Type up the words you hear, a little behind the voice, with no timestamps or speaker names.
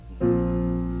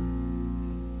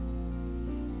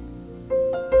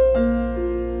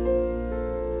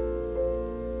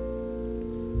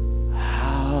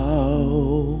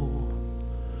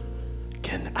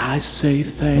say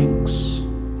thanks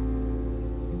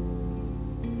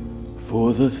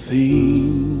for the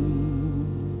things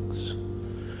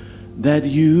that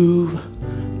you've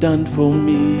done for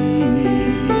me.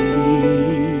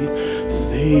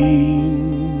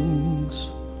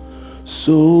 Things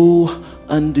so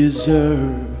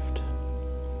undeserved,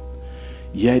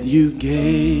 yet you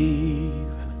gave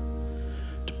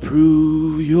to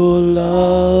prove your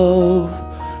love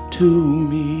to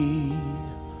me.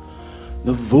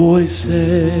 The voices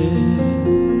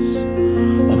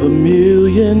of a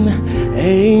million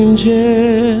angels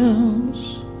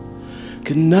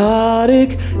cannot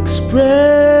express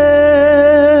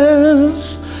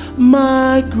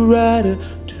my gratitude.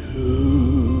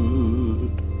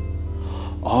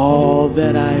 All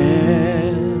that I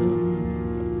am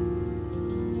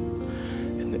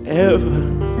and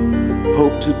ever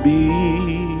hope to be,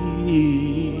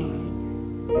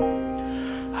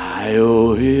 I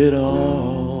owe it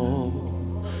all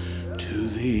to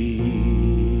thee.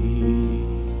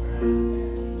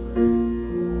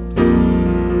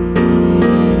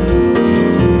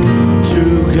 To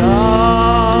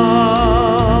God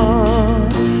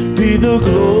be the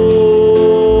glory.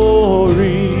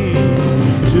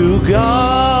 To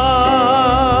God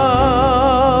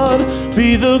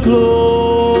be the glory.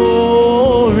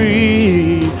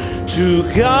 To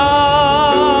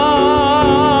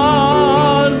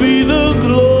God be the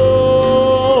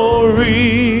glory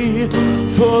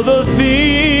for the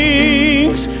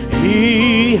things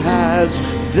He has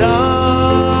done.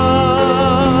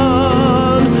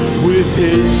 With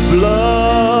His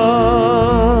blood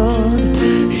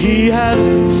He has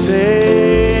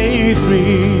saved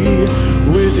me.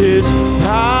 With His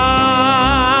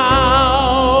power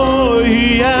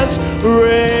He has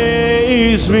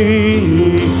raised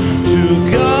me. To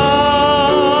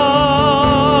God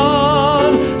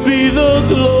be the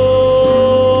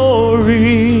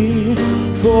glory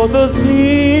for the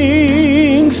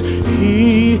things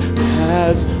He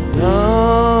has done.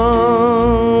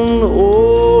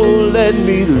 Oh, let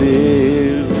me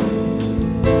live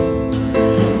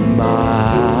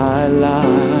my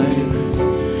life,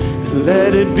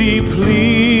 let it be pleasing,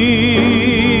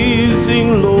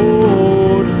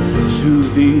 Lord, to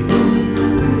Thee.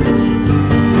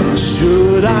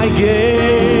 Should I gain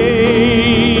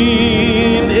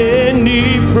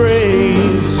any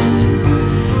praise,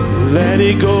 let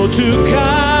it go to Calvary.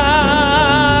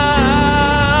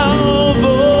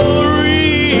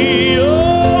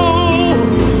 Oh,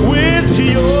 with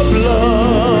your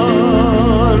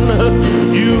blood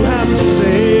you have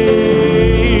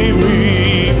saved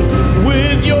me.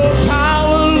 With your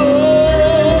power,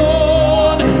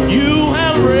 Lord, you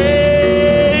have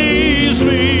raised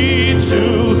me. To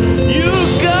you,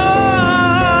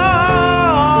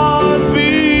 God,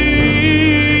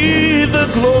 be the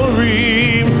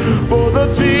glory for the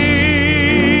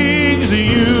things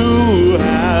you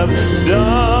have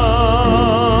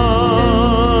done.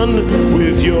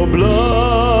 With your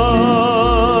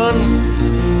blood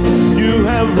you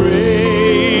have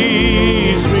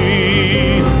raised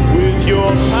me. With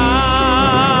your power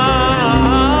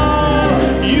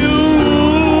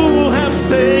you have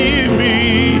saved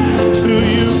me. To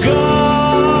you,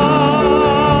 God,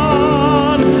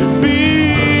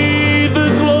 be the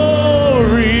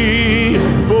glory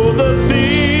for the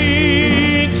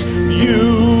things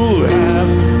you have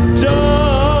done.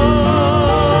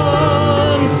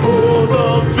 For the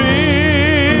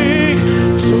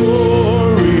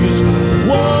victories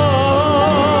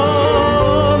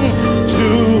won. To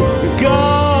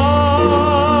God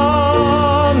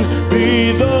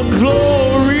be the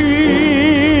glory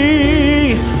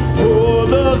for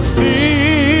the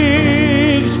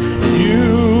things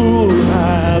you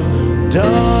have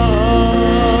done.